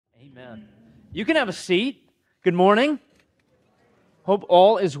Amen. You can have a seat. Good morning. Hope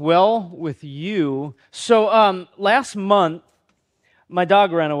all is well with you. So last month, my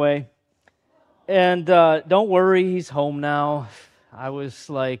dog ran away. And don't worry, he's home now. I was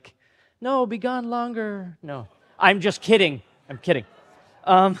like, no, be gone longer. No, I'm just kidding. I'm kidding.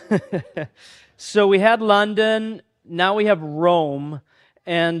 So we had London. Now we have Rome.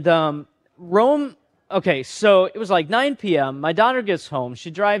 And Rome, okay, so it was like 9 p.m. My daughter gets home.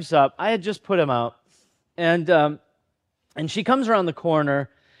 She drives up. I had just put him out. And she comes around the corner,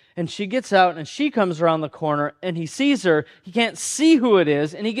 and she gets out, and she comes around the corner, and he sees her. He can't see who it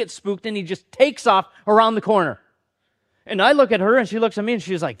is, and he gets spooked, and he just takes off around the corner. And I look at her, and she looks at me, and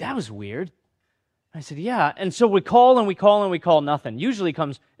she's like, that was weird. I said, yeah. And so we call, and we call, and we call nothing. Usually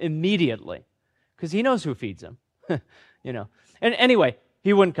comes immediately, because he knows who feeds him, you know. And anyway,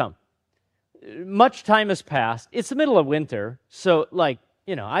 he wouldn't come. Much time has passed. It's the middle of winter, so, like,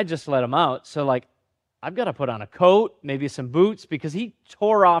 you know, I just let him out. So, like, I've got to put on a coat, maybe some boots, because he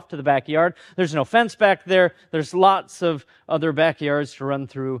tore off to the backyard. There's no fence back there. There's lots of other backyards to run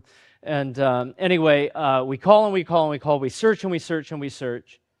through. And anyway, we call and we call and we call. We search and we search and we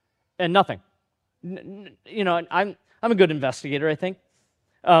search, and nothing. You know, I'm a good investigator, I think.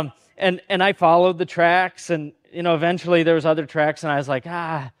 And I followed the tracks, and you know, eventually there was other tracks, and I was like,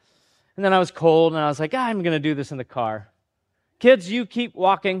 And then I was cold, and I was like, I'm going to do this in the car. Kids, you keep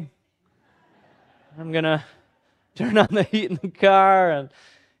walking. I'm going to turn on the heat in the car. And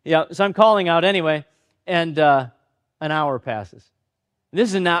yeah, so I'm calling out anyway, and an hour passes.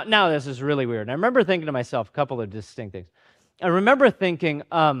 This is now this is really weird. And I remember thinking to myself a couple of distinct things. I remember thinking,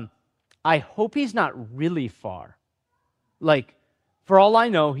 I hope he's not really far. Like, for all I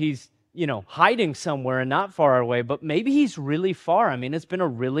know, he's, you know, hiding somewhere and not far away, but maybe he's really far. I mean, it's been a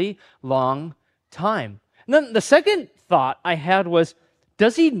really long time. And then the second thought I had was,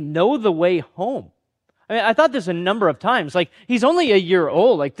 does he know the way home? I mean, I thought this a number of times. Like, he's only a year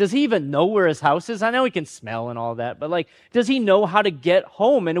old. Like, does he even know where his house is? I know he can smell and all that, but like, does he know how to get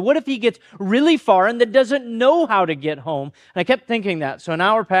home? And what if he gets really far and then doesn't know how to get home? And I kept thinking that. So an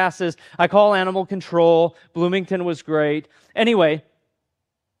hour passes. I call animal control. Bloomington was great. Anyway,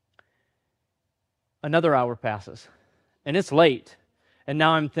 another hour passes, and it's late. And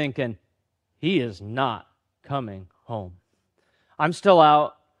now I'm thinking, he is not coming home. I'm still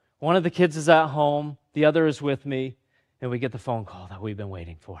out. One of the kids is at home. The other is with me. And we get the phone call that we've been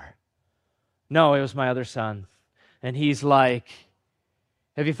waiting for. No, it was my other son. And he's like,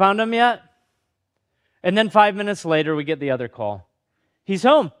 have you found him yet? And then 5 minutes later, we get the other call. He's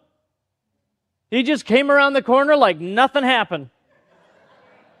home. He just came around the corner like nothing happened.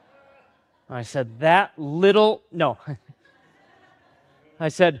 I said, no. I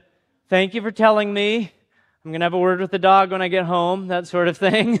said, thank you for telling me. I'm going to have a word with the dog when I get home, that sort of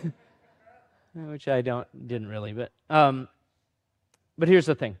thing. Which I didn't really, but here's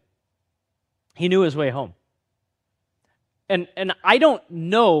the thing. He knew his way home. And I don't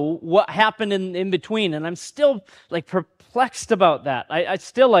know what happened in between, and I'm still like perplexed about that. I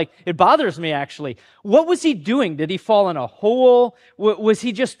still like, it bothers me actually. What was he doing? Did he fall in a hole? Was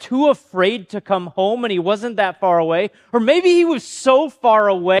he just too afraid to come home and he wasn't that far away? Or maybe he was so far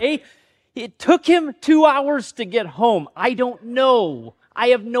away, it took him 2 hours to get home. I don't know. I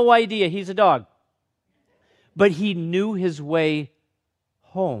have no idea. He's a dog. But he knew his way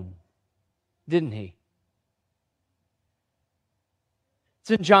home, didn't he?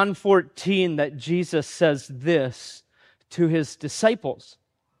 It's in John 14 that Jesus says this to his disciples.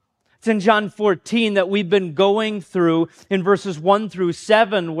 It's in John 14 that we've been going through in verses 1 through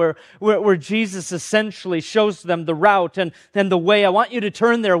 7 where Jesus essentially shows them the route and the way. I want you to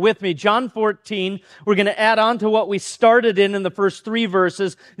turn there with me. John 14, we're going to add on to what we started in the first 3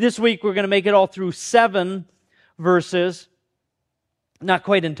 verses. This week we're going to make it all through 7 verses. Not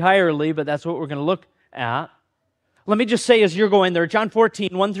quite entirely, but that's what we're going to look at. Let me just say as you're going there, John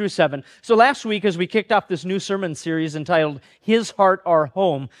 14, 1 through 7. So last week, as we kicked off this new sermon series entitled, His Heart, Our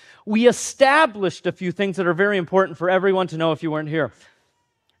Home, we established a few things that are very important for everyone to know if you weren't here.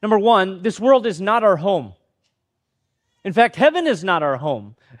 Number 1, this world is not our home. In fact, heaven is not our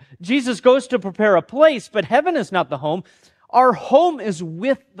home. Jesus goes to prepare a place, but heaven is not the home. Our home is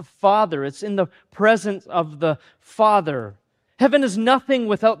with the Father. It's in the presence of the Father. Heaven is nothing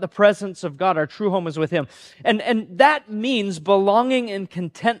without the presence of God. Our true home is with Him. And that means belonging and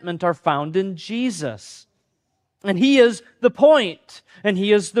contentment are found in Jesus. And He is the point, and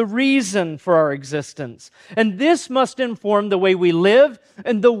He is the reason for our existence. And this must inform the way we live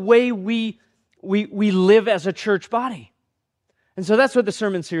and the way we live as a church body. And so that's what the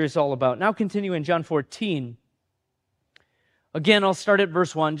sermon series is all about. Now continue in John 14. Again, I'll start at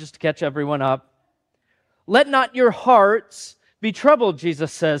verse 1 just to catch everyone up. Let not your hearts be troubled,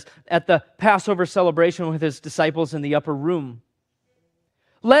 Jesus says at the Passover celebration with his disciples in the upper room.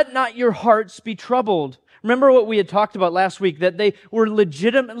 Let not your hearts be troubled. Remember what we had talked about last week, that they were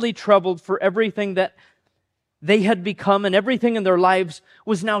legitimately troubled for everything that they had become, and everything in their lives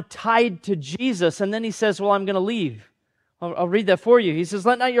was now tied to Jesus. And then he says, well, I'm going to leave. I'll read that for you. He says,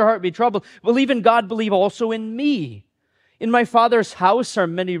 let not your heart be troubled. Believe in God, believe also in me. In my Father's house are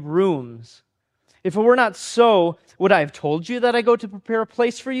many rooms. If it were not so, would I have told you that I go to prepare a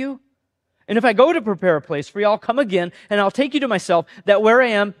place for you? And if I go to prepare a place for you, I'll come again, and I'll take you to myself, that where I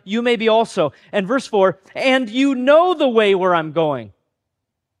am, you may be also. And verse 4, and you know the way where I'm going.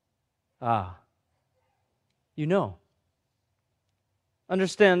 You know.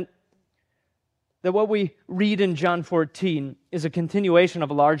 Understand that what we read in John 14 is a continuation of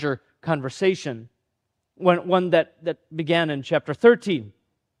a larger conversation, one that began in chapter 13.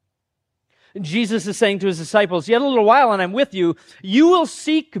 Jesus is saying to his disciples, yet a little while and I'm with you. You will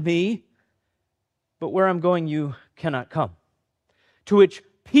seek me, but where I'm going you cannot come. To which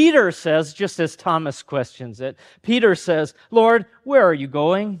Peter says, just as Thomas questions it, Peter says, Lord, where are you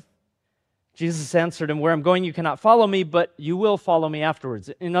going? Jesus answered him, where I'm going you cannot follow me, but you will follow me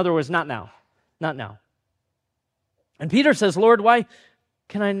afterwards. In other words, not now. Not now. And Peter says, Lord, why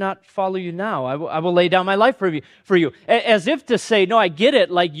can I not follow you now? I will lay down my life for you. As if to say, no, I get it,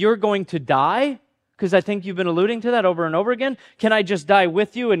 like you're going to die, because I think you've been alluding to that over and over again. Can I just die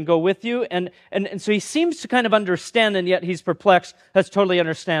with you and go with you? And so he seems to kind of understand, and yet he's perplexed. That's totally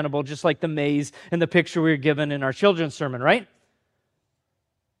understandable, just like the maze and the picture we were given in our children's sermon, right?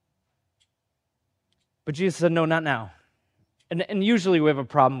 But Jesus said, no, not now. And usually we have a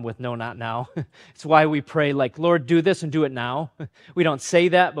problem with no, not now. It's why we pray like, Lord, do this and do it now. We don't say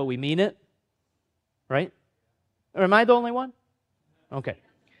that, but we mean it. Right? Or am I the only one? Okay.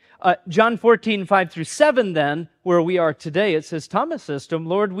 John 14, 5 through 7 then, where we are today, it says, Thomas says to him,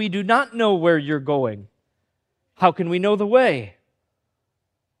 Lord, we do not know where you're going. How can we know the way?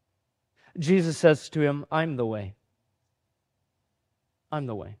 Jesus says to him, I'm the way. I'm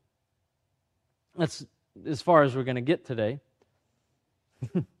the way. That's as far as we're going to get today.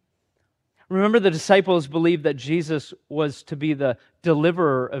 Remember, the disciples believed that Jesus was to be the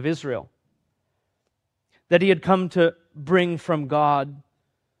deliverer of Israel, that he had come to bring from God.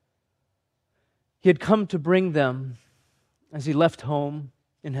 He had come to bring them as he left home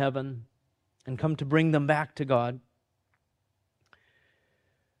in heaven and come to bring them back to God.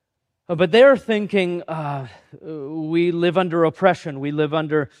 But they're thinking, we live under oppression, we live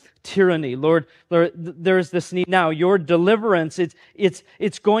under tyranny. Lord, there's this need now. Your deliverance,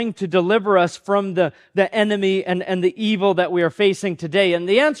 it's going to deliver us from the enemy and the evil that we are facing today. And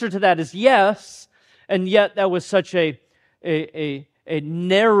the answer to that is yes, and yet that was such a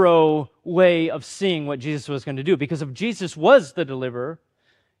narrow way of seeing what Jesus was going to do. Because if Jesus was the deliverer,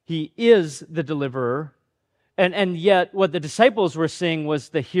 he is the deliverer. And yet, what the disciples were seeing was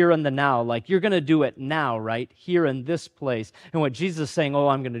the here and the now. Like, you're going to do it now, right? Here in this place. And what Jesus is saying, oh,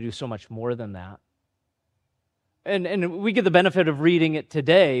 I'm going to do so much more than that. And we get the benefit of reading it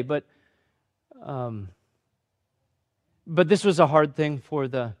today, but this was a hard thing for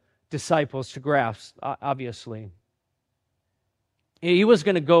the disciples to grasp, obviously. He was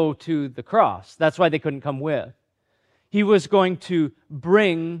going to go to the cross. That's why they couldn't come with. He was going to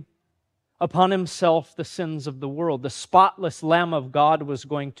bring upon himself the sins of the world. The spotless Lamb of God was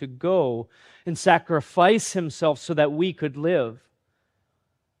going to go and sacrifice himself so that we could live.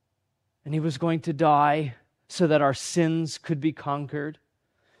 And he was going to die so that our sins could be conquered.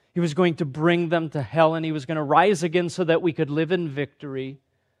 He was going to bring them to hell, and he was going to rise again so that we could live in victory.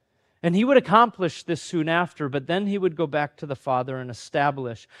 And he would accomplish this soon after, but then he would go back to the Father and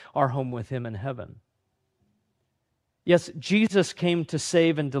establish our home with him in heaven. Yes, Jesus came to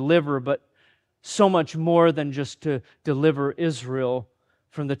save and deliver, but so much more than just to deliver Israel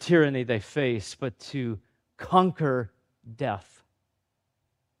from the tyranny they face, but to conquer death.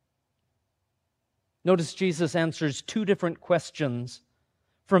 Notice Jesus answers two different questions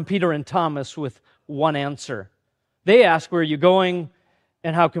from Peter and Thomas with one answer. They ask, where are you going,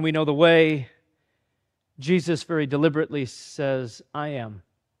 and how can we know the way? Jesus very deliberately says, I am.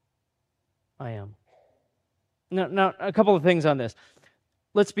 I am. Now, a couple of things on this.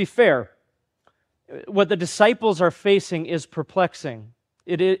 Let's be fair. What the disciples are facing is perplexing.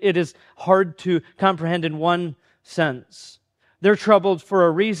 It is hard to comprehend in one sense. They're troubled for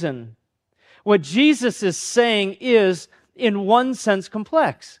a reason. What Jesus is saying is, in one sense,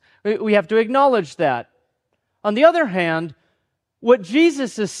 complex. We have to acknowledge that. On the other hand, what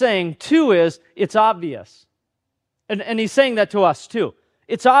Jesus is saying, too, is, it's obvious. And he's saying that to us too.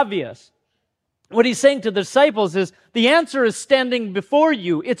 It's obvious. What he's saying to the disciples is, the answer is standing before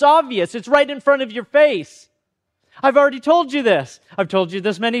you. It's obvious. It's right in front of your face. I've already told you this. I've told you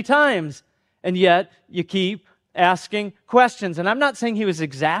this many times. And yet, you keep asking questions. And I'm not saying he was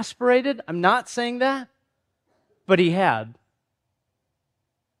exasperated. I'm not saying that. But he had.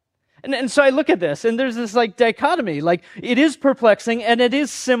 And so I look at this, and there's this dichotomy. It is perplexing, and it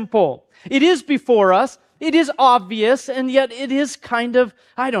is simple. It is before us. It is obvious, and yet it is kind of,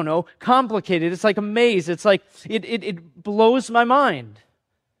 complicated. It's like a maze. It's like, it blows my mind.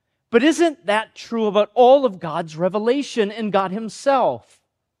 But isn't that true about all of God's revelation in God Himself?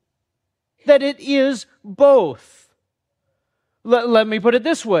 That it is both. Let me put it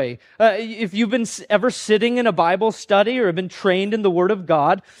this way. If you've been ever sitting in a Bible study or have been trained in the Word of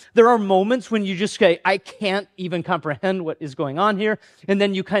God, there are moments when you just say, I can't even comprehend what is going on here. And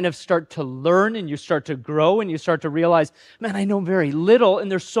then you kind of start to learn and you start to grow and you start to realize, man, I know very little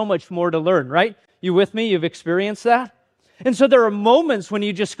and there's so much more to learn, right? You with me? You've experienced that? And so there are moments when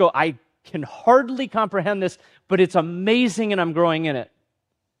you just go, I can hardly comprehend this, but it's amazing and I'm growing in it.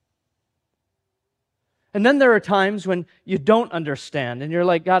 And then there are times when you don't understand and you're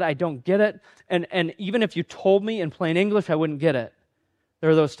like, God, I don't get it. And even if you told me in plain English, I wouldn't get it. There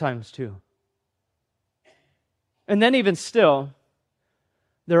are those times too. And then even still,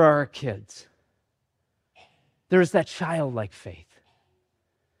 there are our kids. There's that childlike faith.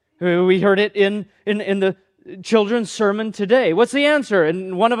 We heard it in the children's sermon today. What's the answer?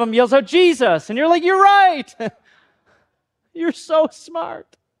 And one of them yells out, Jesus. And you're like, you're right. You're so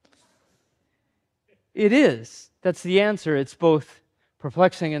smart. It is. That's the answer. It's both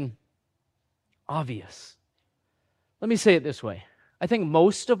perplexing and obvious. Let me say it this way. I think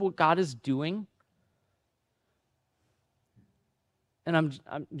most of what God is doing, and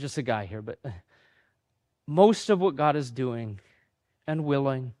I'm just a guy here, but most of what God is doing and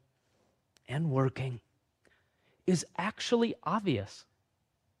willing and working is actually obvious.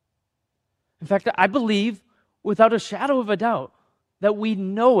 In fact, I believe without a shadow of a doubt that we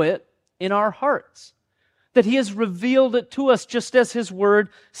know it in our hearts. That He has revealed it to us just as His Word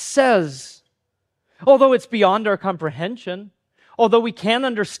says. Although it's beyond our comprehension, although we can't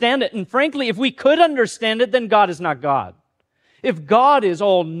understand it, and frankly, if we could understand it, then God is not God. If God is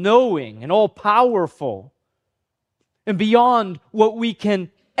all-knowing and all-powerful and beyond what we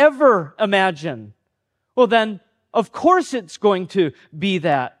can ever imagine, well then, of course it's going to be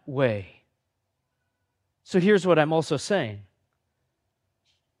that way. So here's what I'm also saying.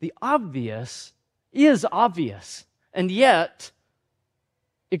 The obvious is obvious, and yet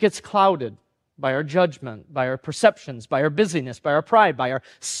it gets clouded by our judgment, by our perceptions, by our busyness, by our pride, by our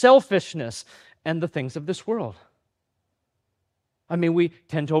selfishness, and the things of this world. I mean, we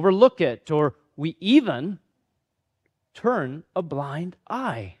tend to overlook it, or we even turn a blind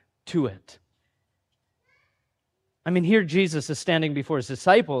eye to it. I mean, here Jesus is standing before His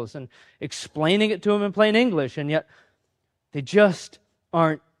disciples and explaining it to them in plain English, and yet they just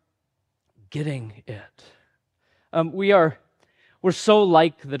aren't getting it. We're so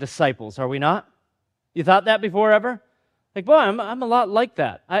like the disciples, are we not? You thought that before ever? Like, boy, I'm a lot like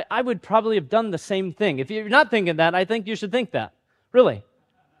that. I would probably have done the same thing. If you're not thinking that, I think you should think that. Really.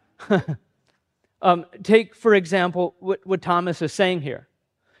 Take, for example, what Thomas is saying here.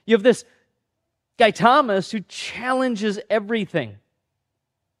 You have this guy, Thomas, who challenges everything.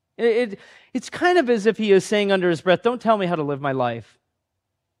 It's kind of as if he is saying under his breath, don't tell me how to live my life.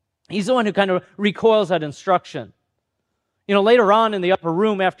 He's the one who kind of recoils that instruction. Later on in the upper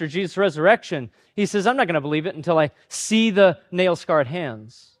room after Jesus' resurrection, he says, I'm not going to believe it until I see the nail-scarred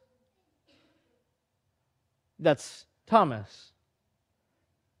hands. That's Thomas.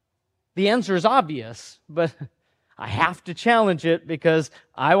 The answer is obvious, but I have to challenge it because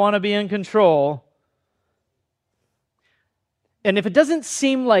I want to be in control. And if it doesn't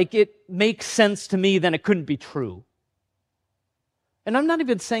seem like it makes sense to me, then it couldn't be true. And I'm not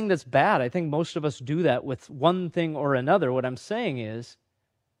even saying that's bad. I think most of us do that with one thing or another. What I'm saying is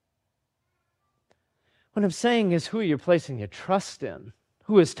who are you placing your trust in?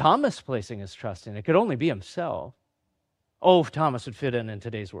 Who is Thomas placing his trust in? It could only be himself. Oh, if Thomas would fit in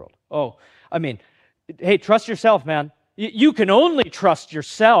today's world. Oh, hey, trust yourself, man. You can only trust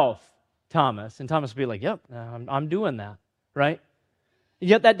yourself, Thomas. And Thomas would be like, yep, I'm doing that, right?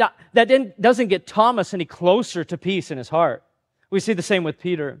 Yet that doesn't get Thomas any closer to peace in his heart. We see the same with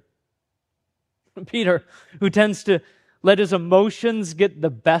Peter. Peter, who tends to let his emotions get the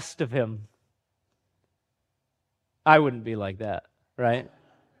best of him. I wouldn't be like that, right?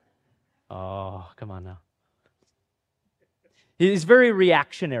 Oh, come on now. He's very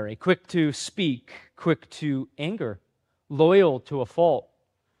reactionary, quick to speak, quick to anger, loyal to a fault.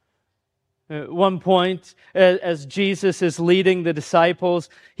 At one point, as Jesus is leading the disciples,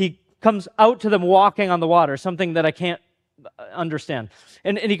 he comes out to them walking on the water, something that I can't understand.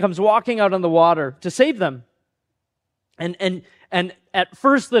 And he comes walking out on the water to save them. And at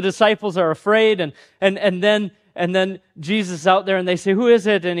first the disciples are afraid, and then Jesus is out there and they say, "Who is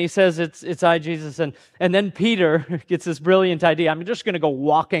it?" And he says, it's I, Jesus. And then Peter gets this brilliant idea. I'm just going to go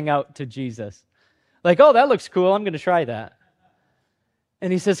walking out to Jesus. Like, oh, that looks cool. I'm going to try that.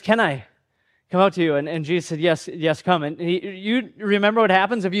 And he says, "Can I come out to you?" And Jesus said, yes, come. And you remember what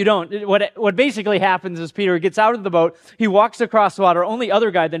happens? If you don't, what basically happens is Peter gets out of the boat, he walks across the water, only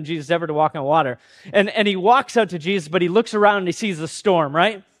other guy than Jesus ever to walk on water. And he walks out to Jesus, but he looks around and he sees the storm,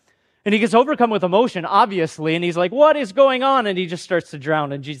 right? And he gets overcome with emotion, obviously, and he's like, "What is going on?" And he just starts to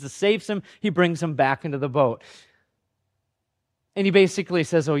drown, and Jesus saves him. He brings him back into the boat. And he basically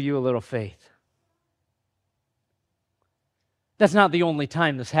says, "Oh, you a little faith." That's not the only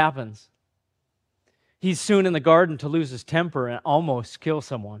time this happens. He's soon in the garden to lose his temper and almost kill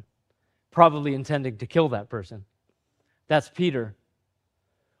someone, probably intending to kill that person. That's Peter.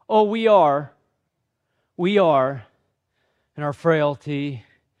 Oh, we are, in our frailty,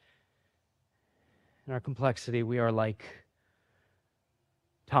 in our complexity, we are like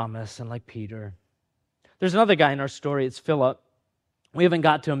Thomas and like Peter. There's another guy in our story, it's Philip. We haven't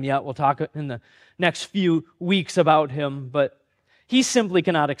got to him yet. We'll talk in the next few weeks about him, but he simply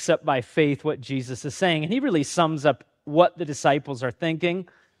cannot accept by faith what Jesus is saying. And he really sums up what the disciples are thinking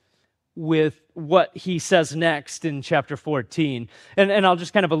with what he says next in chapter 14. And I'll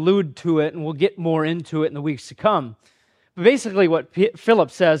just kind of allude to it, and we'll get more into it in the weeks to come. But basically what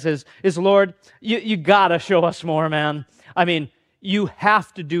Philip says is "Lord, you got to show us more, man. I mean, you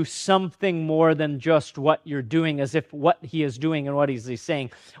have to do something more than just what you're doing," as if what he is doing and what he's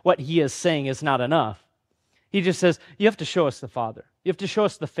saying, what he is saying is not enough. He just says, "You have to show us the Father. You have to show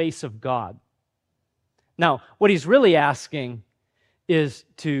us the face of God." Now, what he's really asking is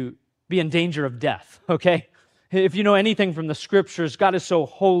to be in danger of death, okay? If you know anything from the Scriptures, God is so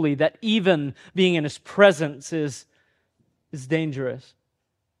holy that even being in His presence is dangerous.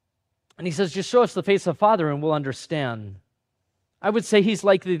 And he says, "Just show us the face of the Father and we'll understand." I would say he's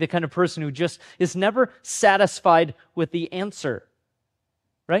likely the kind of person who just is never satisfied with the answer,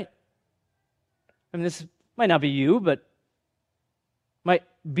 right? I mean, this might not be you, but might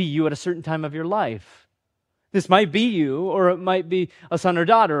be you at a certain time of your life. This might be you, or it might be a son or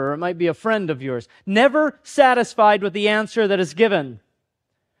daughter, or it might be a friend of yours. Never satisfied with the answer that is given.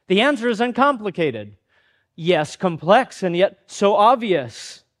 The answer is uncomplicated. Yes, complex, and yet so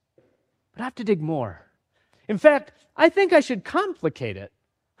obvious. But I have to dig more. In fact, I think I should complicate it.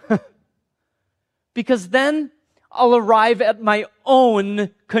 Because then I'll arrive at my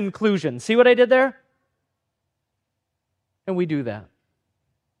own conclusion. See what I did there? And we do that.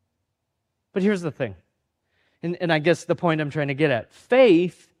 But here's the thing, and I guess the point I'm trying to get at.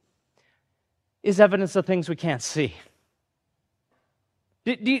 Faith is evidence of things we can't see.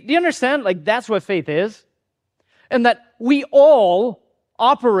 Do you understand? Like, that's what faith is. And that we all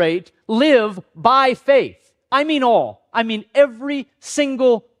operate, live by faith. I mean all. I mean every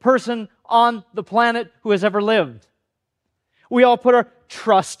single person on the planet who has ever lived. We all put our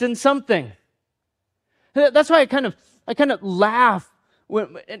trust in something. That's why I kind of laugh,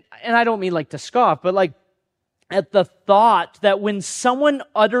 and I don't mean like to scoff, but like at the thought that when someone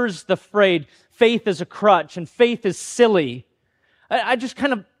utters the phrase, faith is a crutch and faith is silly, I just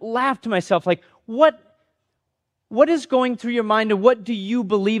kind of laugh to myself, like, what is going through your mind, and what do you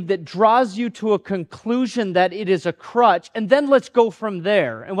believe that draws you to a conclusion that it is a crutch? And then let's go from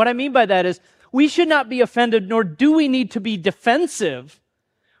there. And what I mean by that is, we should not be offended, nor do we need to be defensive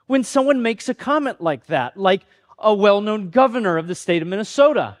when someone makes a comment like that, like a well-known governor of the state of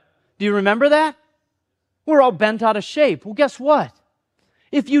Minnesota. Do you remember that? We're all bent out of shape. Well, guess what?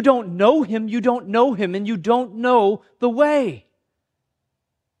 If you don't know him, you don't know him, and you don't know the way.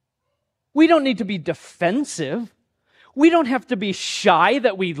 We don't need to be defensive. We don't have to be shy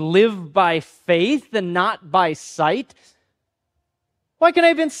that we live by faith and not by sight. Why can I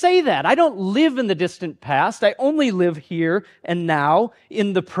even say that? I don't live in the distant past. I only live here and now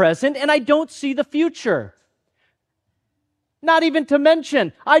in the present, and I don't see the future. Not even to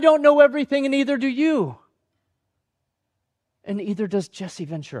mention, I don't know everything, and neither do you. And neither does Jesse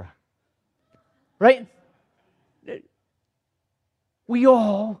Ventura. Right? We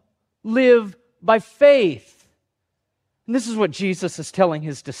all live by faith. And this is what Jesus is telling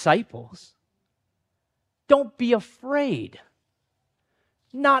his disciples. Don't be afraid.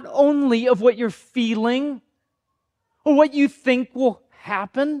 Not only of what you're feeling or what you think will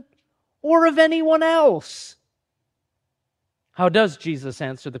happen, or of anyone else. How does Jesus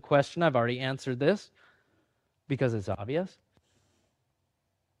answer the question? I've already answered this because it's obvious.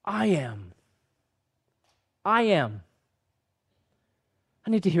 I am. I am. I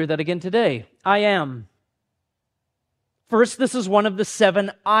need to hear that again today. I am. First, this is one of the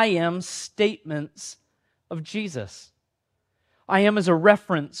 7 I am statements of Jesus. I am is a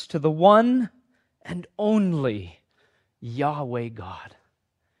reference to the one and only Yahweh God.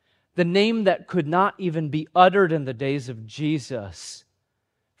 The name that could not even be uttered in the days of Jesus,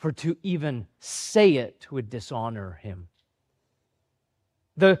 for to even say it would dishonor him.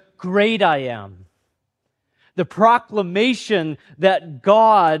 The great I am. The proclamation that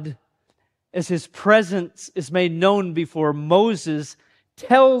God, as his presence is made known before Moses,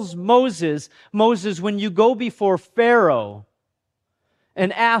 tells Moses, when you go before Pharaoh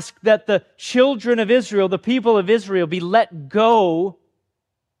and ask that the children of Israel, the people of Israel, be let go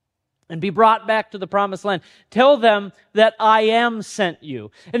and be brought back to the promised land, tell them that I am sent you.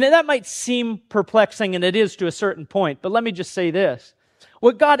 And that might seem perplexing, and it is to a certain point, but let me just say this.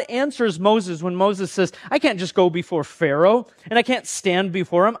 What God answers Moses when Moses says, I can't just go before Pharaoh, and I can't stand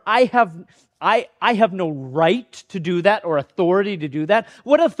before him. I have no right to do that or authority to do that.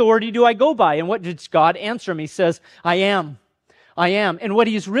 What authority do I go by? And what does God answer him? He says, I am. I am. And what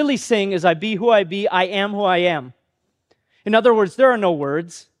he's really saying is, I be who I be, I am who I am. In other words, there are no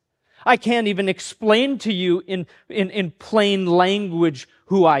words. I can't even explain to you in plain language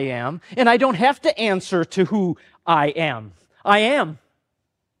who I am, and I don't have to answer to who I am. I am.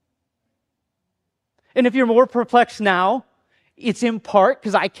 And if you're more perplexed now, it's in part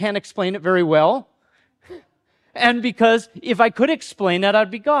because I can't explain it very well, and because if I could explain it, I'd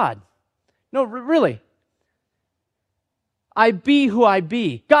be God. No, really. I be who I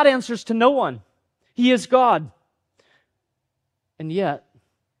be. God answers to no one. He is God. And yet,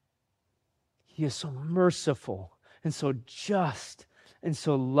 he is so merciful and so just and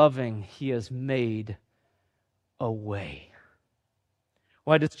so loving. He has made a way.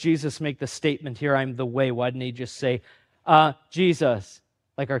 Why does Jesus make the statement here, I'm the way? Why didn't he just say, Jesus,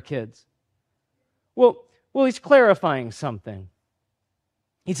 like our kids? Well, he's clarifying something.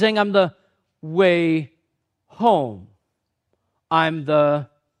 He's saying, I'm the way home. I'm the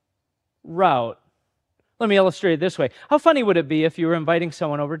route. Let me illustrate it this way. How funny would it be if you were inviting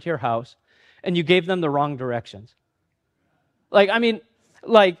someone over to your house and you gave them the wrong directions?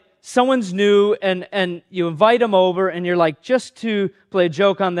 Like someone's new and you invite them over and you're like, just to play a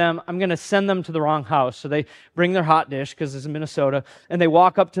joke on them, I'm going to send them to the wrong house. So they bring their hot dish, because it's in Minnesota, and they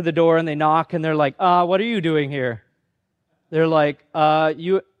walk up to the door and they knock and they're like, what are you doing here? They're like,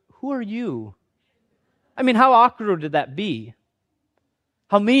 who are you? I mean, how awkward would that be?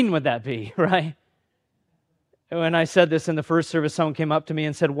 How mean would that be, right? When I said this in the first service, someone came up to me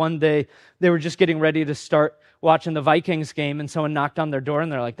and said one day they were just getting ready to start watching the Vikings game, and someone knocked on their door,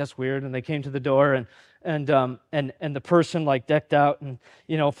 and they're like, "That's weird." And they came to the door, and the person, like, decked out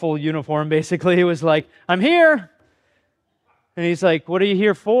in full uniform, basically, he was like, "I'm here," and he's like, "What are you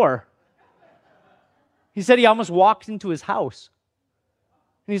here for?" He said he almost walked into his house,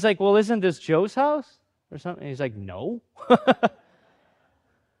 and he's like, "Well, isn't this Joe's house or something?" And he's like, "No."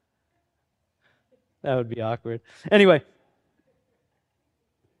 That would be awkward. Anyway,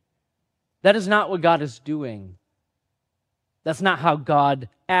 that is not what God is doing. That's not how God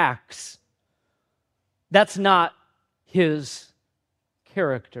acts. That's not his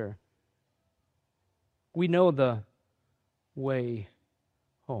character. We know the way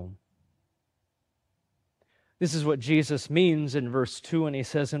home. This is what Jesus means in verse 2 when he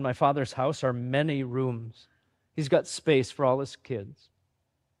says, in my Father's house are many rooms. He's got space for all his kids.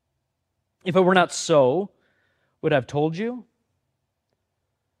 If it were not so, would I have told you?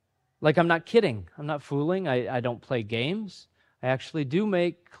 Like, I'm not kidding. I'm not fooling. I don't play games. I actually do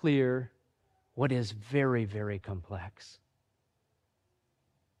make clear what is very, very complex.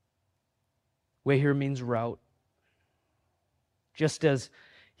 Way here means route. Just as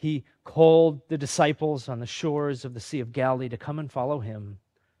he called the disciples on the shores of the Sea of Galilee to come and follow him,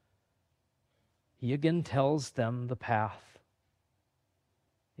 he again tells them the path.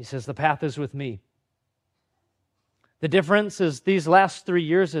 He says, the path is with me. The difference is these last 3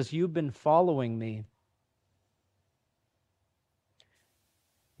 years as you've been following me,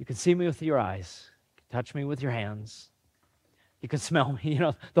 you can see me with your eyes. You can touch me with your hands. You can smell me,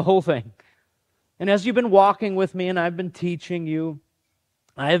 the whole thing. And as you've been walking with me and I've been teaching you,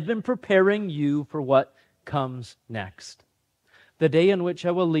 I have been preparing you for what comes next. The day in which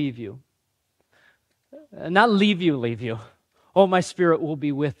I will leave you. Not leave you, oh, my Spirit will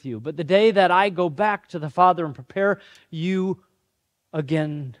be with you. But the day that I go back to the Father and prepare you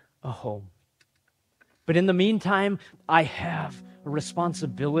again a home. But in the meantime, I have a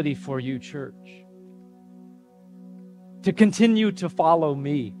responsibility for you, church, to continue to follow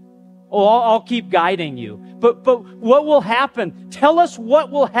me. Oh, I'll keep guiding you. But what will happen? Tell us what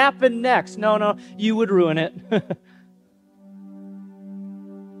will happen next. No, you would ruin it.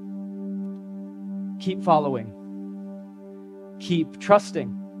 Keep following. Keep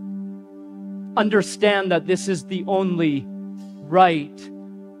trusting. Understand that this is the only right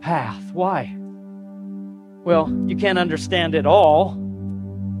path. Why? Well, you can't understand it all,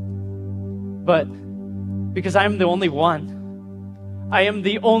 but because I'm the only one. I am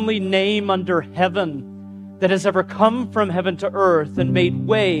the only name under heaven that has ever come from heaven to earth and made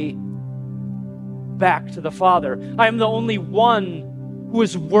way back to the Father. I am the only one who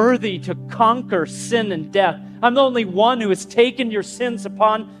is worthy to conquer sin and death. I'm the only one who has taken your sins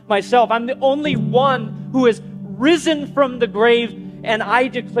upon myself. I'm the only one who has risen from the grave, and I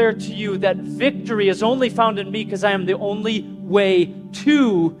declare to you that victory is only found in me because I am the only way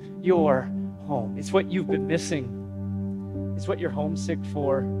to your home. It's what you've been missing. It's what you're homesick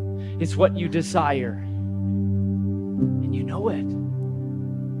for. It's what you desire. And you know it.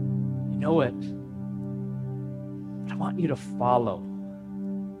 You know it. But I want you to follow.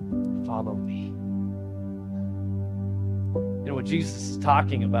 Follow me. You know what Jesus is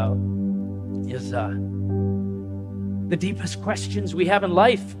talking about is the deepest questions we have in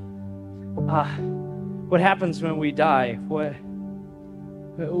life. What happens when we die?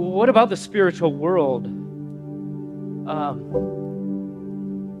 What about the spiritual world?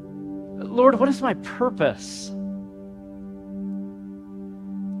 Lord, what is my purpose?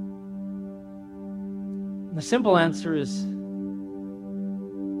 And the simple answer is,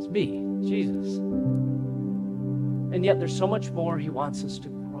 it's me, Jesus. And yet there's so much more He wants us to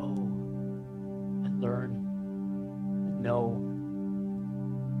grow and learn and know.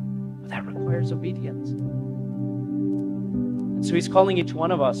 But that requires obedience. And so He's calling each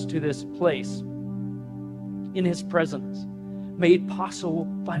one of us to this place in His presence, made possible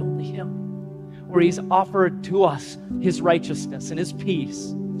by only Him, where He's offered to us His righteousness and His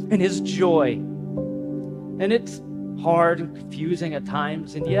peace and His joy. And it's hard and confusing at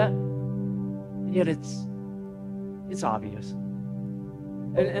times, and yet it's obvious.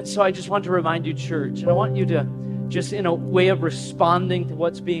 And so I just want to remind you, church, and I want you to just, in a way of responding to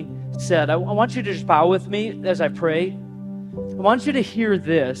what's being said, I want you to just bow with me as I pray. I want you to hear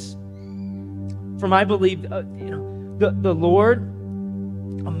this from, I believe, the Lord,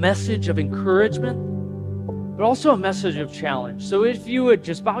 a message of encouragement, but also a message of challenge. So if you would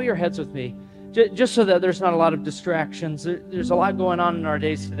just bow your heads with me, just so that there's not a lot of distractions. There's a lot going on in our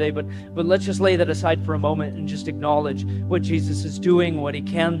days today, but let's just lay that aside for a moment and just acknowledge what Jesus is doing, what He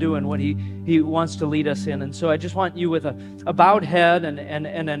can do, and what He wants to lead us in. And so I just want you with a bowed head and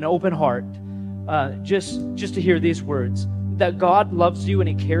an open heart, just to hear these words, that God loves you and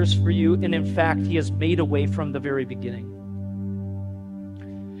He cares for you, and in fact, He has made a way from the very beginning.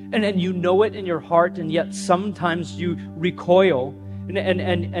 And you know it in your heart, and yet sometimes you recoil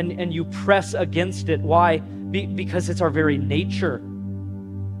and you press against it. Why? Because it's our very nature.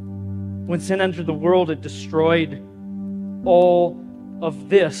 When sin entered the world, it destroyed all of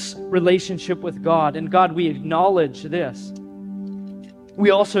this relationship with God. And God, we acknowledge this.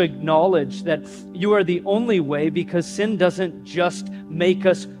 We also acknowledge that You are the only way, because sin doesn't just make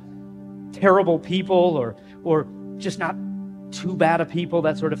us terrible people or just not too bad of people,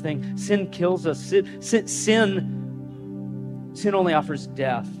 that sort of thing. Sin kills us. Sin only offers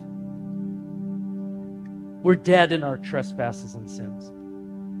death. We're dead in our trespasses and sins.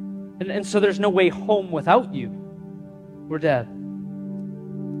 And so there's no way home without You. We're dead.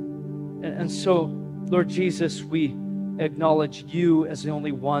 And so, Lord Jesus, we acknowledge You as the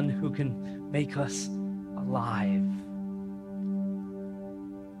only one who can make us alive.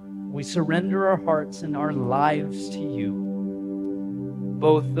 We surrender our hearts and our lives to You.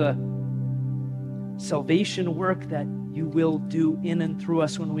 Both the salvation work that You will do in and through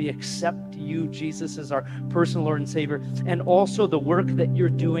us when we accept You, Jesus, as our personal Lord and Savior, and also the work that You're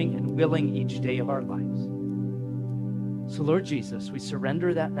doing and willing each day of our lives. So, Lord Jesus, we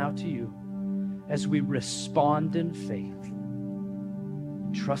surrender that now to You as we respond in faith,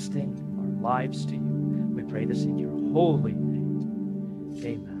 trusting our lives to You. We pray this in Your holy name.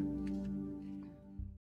 Amen.